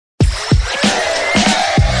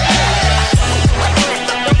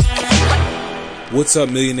What's up,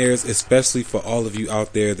 millionaires, especially for all of you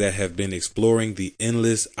out there that have been exploring the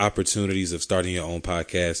endless opportunities of starting your own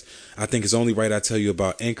podcast. I think it's only right I tell you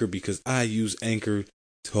about Anchor because I use Anchor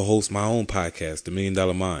to host my own podcast, The $1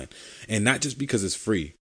 Million Mind. And not just because it's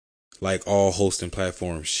free, like all hosting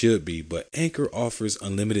platforms should be, but Anchor offers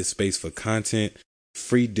unlimited space for content,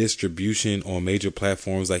 free distribution on major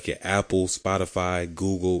platforms like your Apple, Spotify,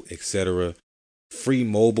 Google, etc., free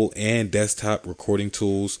mobile and desktop recording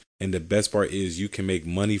tools. And the best part is you can make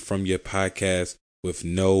money from your podcast with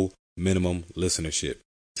no minimum listenership.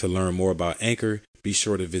 To learn more about Anchor, be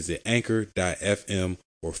sure to visit anchor.fm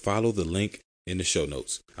or follow the link in the show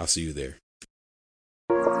notes. I'll see you there.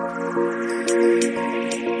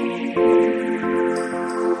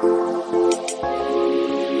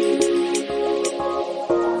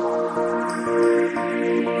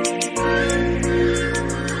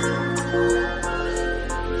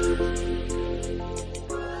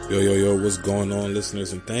 Yo, what's going on,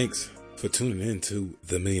 listeners? And thanks for tuning in to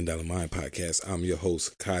the $1 Million Mind podcast. I'm your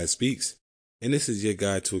host, Kai Speaks, and this is your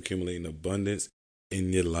guide to accumulating abundance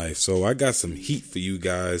in your life. So I got some heat for you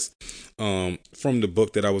guys from the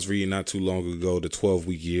book that I was reading not too long ago, The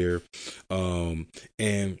 12-Week Year.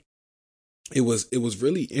 And it was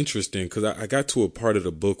really interesting because I got to a part of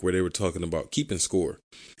the book where they were talking about keeping score.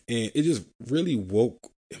 And it just really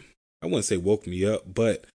I wouldn't say woke me up,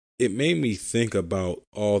 but it made me think about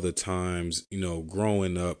all the times,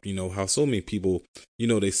 growing up, how so many people,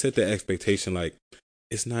 they set the expectation like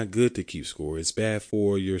it's not good to keep score. It's bad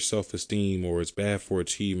for your self-esteem or it's bad for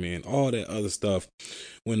achievement, all that other stuff,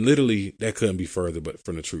 when literally that couldn't be further but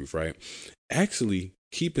from the truth, right? Actually,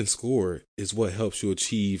 keeping score is what helps you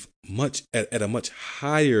achieve much at a much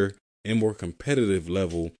higher and more competitive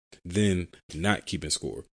level than not keeping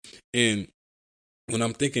score. And when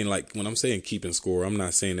I'm thinking, when I'm saying keeping score, I'm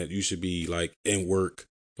not saying that you should be like in work,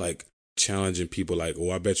 like challenging people like,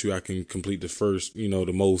 oh, I bet you I can complete the first,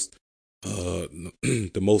 the most,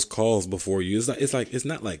 the most calls before you. It's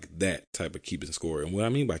not like that type of keeping score. And what I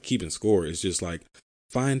mean by keeping score is just like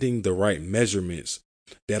finding the right measurements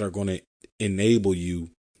that are going to enable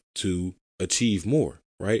you to achieve more,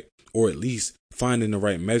 right? Or at least finding the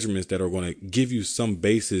right measurements that are going to give you some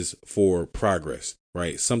basis for progress.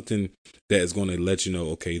 Right. Something that is going to let you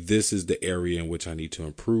know, okay, this is the area in which I need to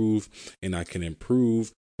improve and I can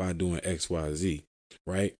improve by doing X, Y, Z.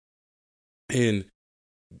 Right. And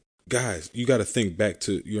guys, you got to think back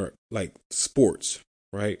to your sports.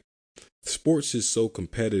 Right. Sports is so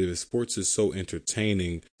competitive. Sports is so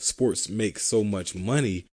entertaining. Sports make so much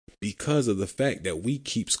money because of the fact that we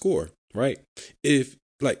keep score. Right.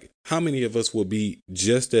 How many of us will be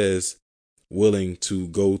just as willing to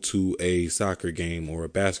go to a soccer game or a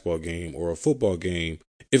basketball game or a football game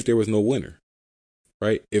if there was no winner,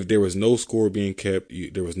 right? If there was no score being kept,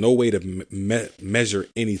 there was no way to measure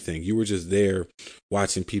anything. You were just there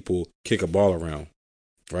watching people kick a ball around,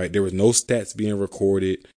 right? There was no stats being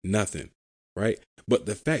recorded, nothing, right? But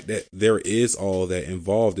the fact that there is all that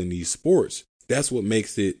involved in these sports, that's what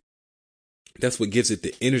gives it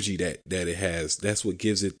the energy that it has. That's what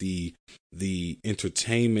gives it the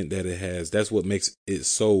entertainment that it has. That's what makes it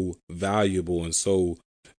so valuable and so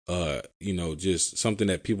just something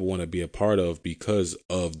that people want to be a part of because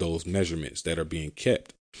of those measurements that are being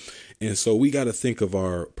kept. And so we got to think of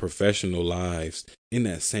our professional lives in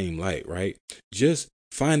that same light, right? Just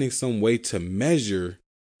finding some way to measure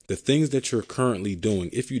the things that you're currently doing,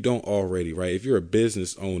 if you don't already, right? If you're a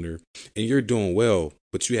business owner and you're doing well,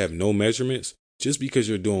 but you have no measurements, just because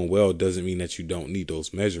you're doing well doesn't mean that you don't need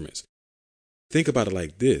those measurements. Think about it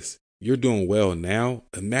like this. You're doing well now.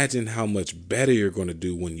 Imagine how much better you're going to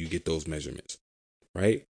do when you get those measurements,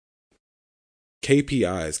 right?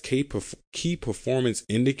 KPIs, key performance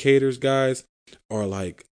indicators, guys, are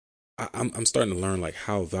I'm starting to learn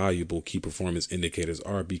how valuable key performance indicators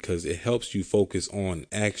are because it helps you focus on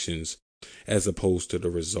actions as opposed to the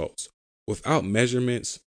results. Without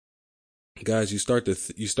measurements, guys, you start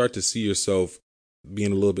to see yourself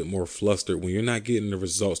being a little bit more flustered when you're not getting the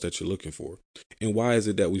results that you're looking for. And why is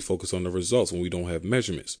it that we focus on the results when we don't have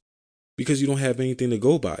measurements? Because you don't have anything to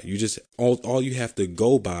go by. You just all you have to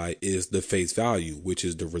go by is the face value, which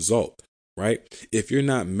is the result, right? If you're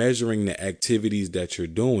not measuring the activities that you're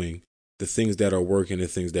doing, the things that are working, the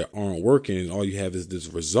things that aren't working, and all you have is this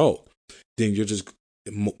result, then you're just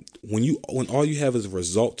when all you have is a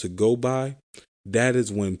result to go by, that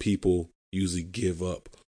is when people usually give up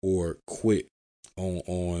or quit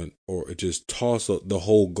on or just toss the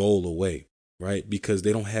whole goal away, right? Because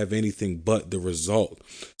they don't have anything but the result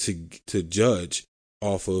to judge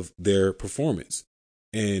off of their performance.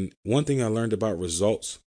 And one thing I learned about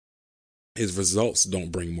results is results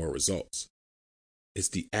don't bring more results. It's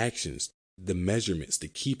the actions, the measurements, the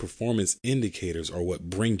key performance indicators are what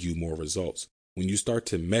bring you more results. When you start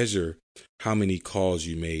to measure how many calls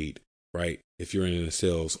you made, right? If you're in the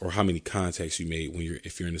sales, or how many contacts you made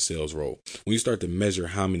if you're in the sales role, when you start to measure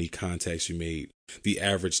how many contacts you made, the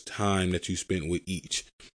average time that you spent with each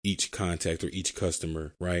contact or each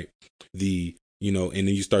customer, right? And then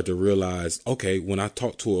you start to realize, okay, when I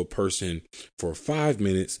talk to a person for 5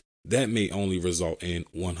 minutes, that may only result in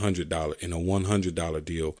 $100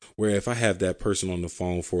 deal. Where if I have that person on the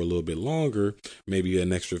phone for a little bit longer, maybe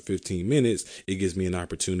an extra 15 minutes, it gives me an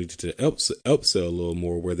opportunity to upsell a little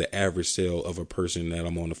more, where the average sale of a person that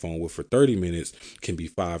I'm on the phone with for 30 minutes can be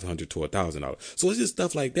 $500 to $1,000. So it's just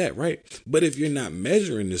stuff like that, right? But if you're not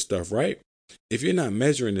measuring this stuff, right? If you're not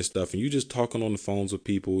measuring this stuff and you're just talking on the phones with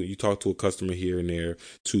people, you talk to a customer here and there,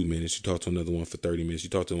 2 minutes, you talk to another one for 30 minutes, you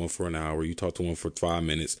talk to one for an hour, you talk to one for 5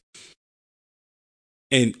 minutes,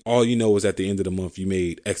 and all you know is at the end of the month, you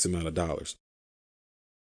made X amount of dollars.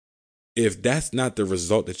 If that's not the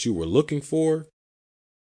result that you were looking for,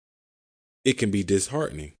 it can be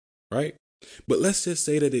disheartening, right? But let's just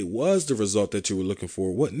say that it was the result that you were looking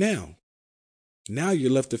for. What now? Now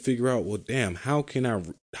you're left to figure out, well, damn, how can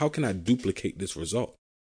I duplicate this result?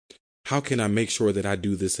 How can I make sure that I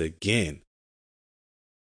do this again?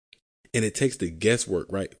 And it takes the guesswork,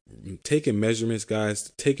 right? Taking measurements,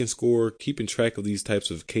 guys, taking score, keeping track of these types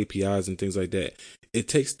of KPIs and things like that. It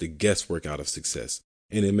takes the guesswork out of success,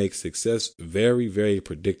 and it makes success very, very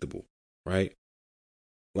predictable, right?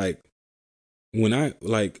 Like when I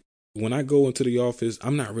go into the office,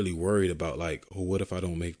 I'm not really worried about what if I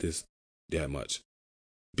don't make this that much?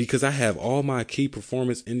 Because I have all my key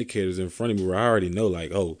performance indicators in front of me, where I already know,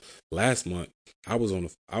 last month I was on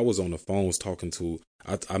the phones talking to,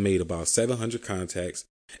 I made about 700 contacts,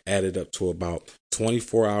 added up to about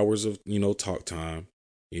 24 hours of, talk time,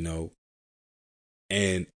 and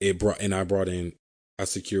I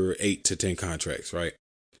secured 8 to 10 contracts, right?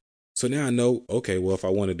 So now I know, okay, well, if I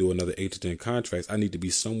want to do another 8 to 10 contracts, I need to be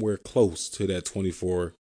somewhere close to that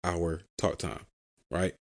 24-hour talk time,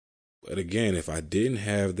 right? But again, if I didn't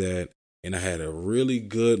have that, and I had a really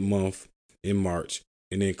good month in March,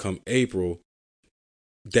 and then come April,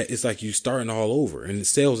 that it's like you starting all over. And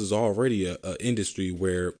sales is already a industry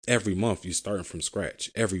where every month you starting from scratch.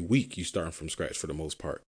 Every week you starting from scratch for the most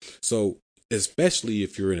part. So especially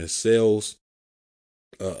if you're in a sales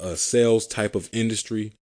type of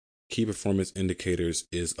industry, key performance indicators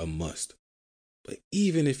is a must. But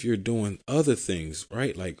even if you're doing other things,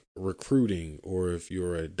 right, like recruiting, or if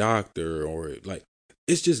you're a doctor, or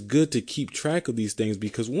it's just good to keep track of these things,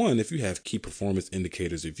 because one, if you have key performance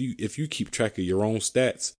indicators, if you keep track of your own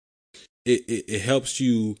stats, it helps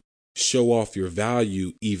you show off your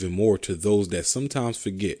value even more to those that sometimes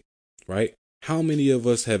forget, right? How many of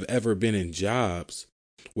us have ever been in jobs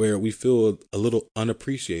where we feel a little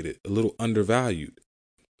unappreciated, a little undervalued?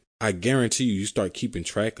 I guarantee you start keeping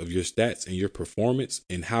track of your stats and your performance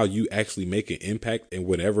and how you actually make an impact in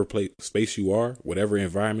whatever space you are, whatever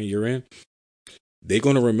environment you're in. They're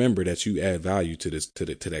going to remember that you add value to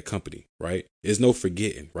that company, right? There's no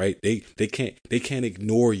forgetting, right? They can't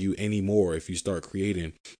ignore you anymore if you start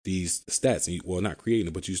creating these stats, and not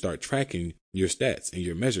creating, but you start tracking your stats and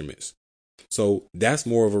your measurements. So that's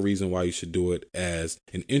more of a reason why you should do it as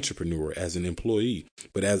an entrepreneur, as an employee.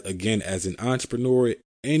 But as an entrepreneur,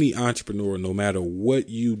 any entrepreneur, no matter what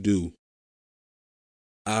you do,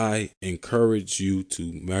 I encourage you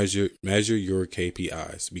to measure your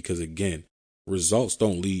KPIs, because again, results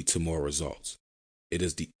don't lead to more results. It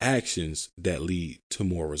is the actions that lead to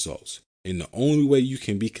more results. And the only way you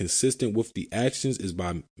can be consistent with the actions is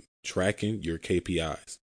by tracking your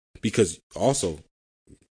KPIs. Because also,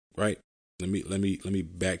 right, let me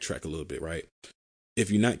backtrack a little bit, right? If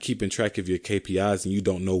you're not keeping track of your KPIs and you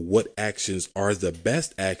don't know what actions are the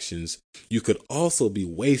best actions, you could also be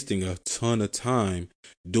wasting a ton of time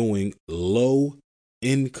doing low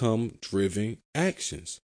income driven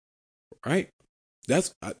actions, right?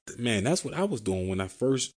 That's what I was doing when I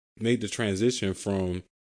first made the transition from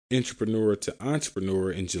entrepreneur to entrepreneur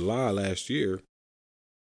in July last year.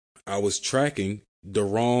 I was tracking the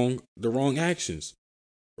wrong actions,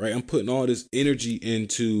 right? I'm putting all this energy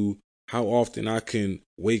into how often I can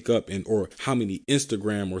wake up or how many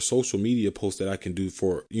Instagram or social media posts that I can do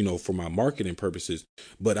for my marketing purposes.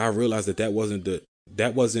 But I realized that wasn't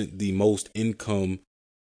the most income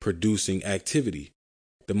producing activity.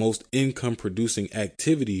 The most income producing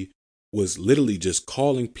activity was literally just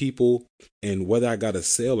calling people, and whether I got a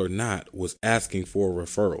sale or not was asking for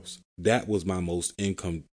referrals. That was my most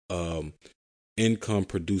income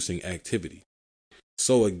producing activity.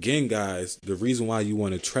 So again, guys, the reason why you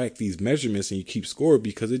want to track these measurements and you keep score,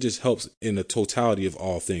 because it just helps in the totality of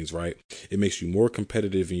all things, right? It makes you more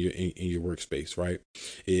competitive in your workspace, right?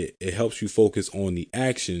 It helps you focus on the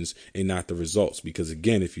actions and not the results, because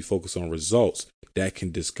again, if you focus on results, that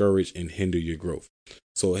can discourage and hinder your growth.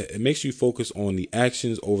 So it makes you focus on the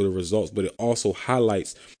actions over the results, but it also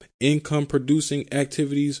highlights income producing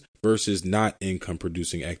activities versus not income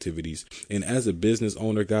producing activities. And as a business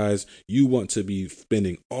owner, guys, you want to be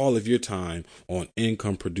spending all of your time on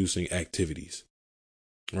income producing activities,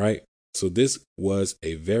 right? So this was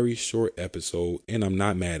a very short episode and I'm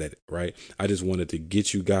not mad at it, right? I just wanted to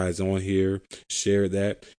get you guys on here, share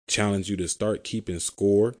that, challenge you to start keeping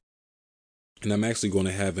score. And I'm actually going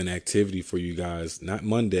to have an activity for you guys, not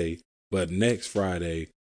Monday, but next Friday.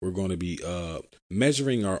 We're going to be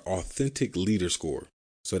measuring our authentic leader score.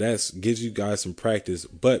 So that gives you guys some practice.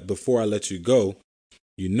 But before I let you go,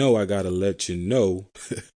 I got to let you know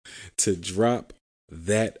to drop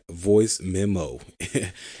that voice memo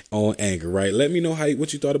on Anchor, right? Let me know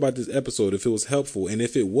what you thought about this episode, if it was helpful. And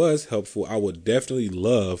if it was helpful, I would definitely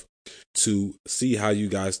love to see how you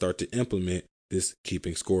guys start to implement this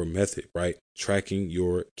keeping score method, right? Tracking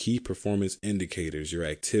your key performance indicators, your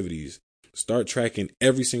activities. Start tracking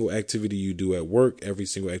every single activity you do at work, every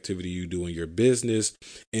single activity you do in your business,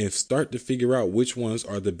 and start to figure out which ones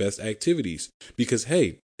are the best activities. Because,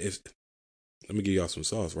 hey, let me give y'all some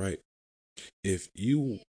sauce, right? If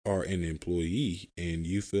you are an employee and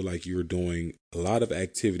you feel like you're doing a lot of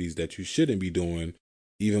activities that you shouldn't be doing,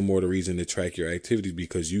 even more the reason to track your activities,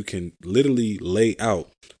 because you can literally lay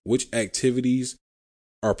out which activities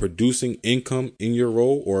are producing income in your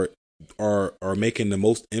role or are making the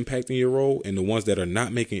most impact in your role, and the ones that are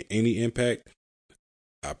not making any impact.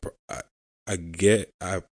 I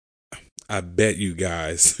bet you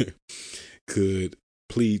guys could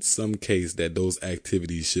plead some case that those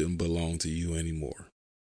activities shouldn't belong to you anymore,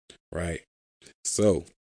 right? So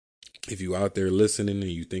if you out there listening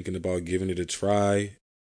and you thinking about giving it a try,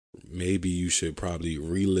 maybe you should probably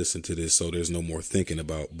re-listen to this so there's no more thinking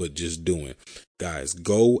about, but just doing. Guys,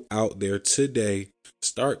 go out there today.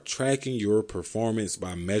 Start tracking your performance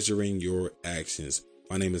by measuring your actions.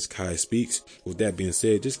 My name is Kai Speaks. With that being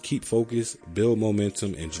said, just keep focused, build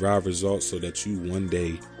momentum, and drive results so that you one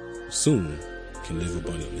day soon can live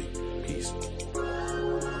abundantly. Peace.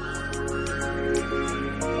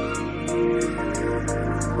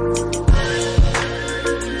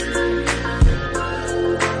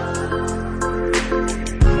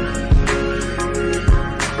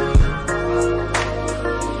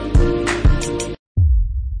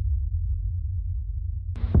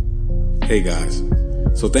 Hey guys,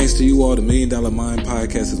 so thanks to you all, the $1 Million Mind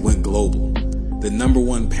podcast has went global. The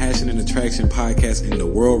 #1 passion and attraction podcast in the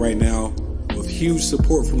world right now, with huge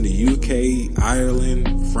support from the UK, Ireland,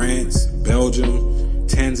 France, Belgium,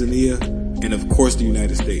 Tanzania, and of course the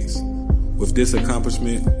United States. With this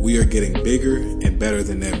accomplishment, we are getting bigger and better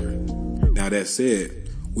than ever. Now that said,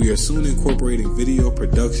 we are soon incorporating video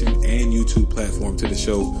production and YouTube platform to the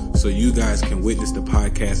show so you guys can witness the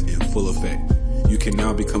podcast in full effect. You can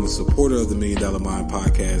now become a supporter of the $1 Million Mind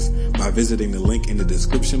podcast by visiting the link in the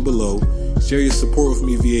description below. Share your support with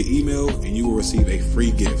me via email and you will receive a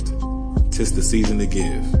free gift. 'Tis the season to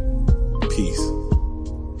give. Peace.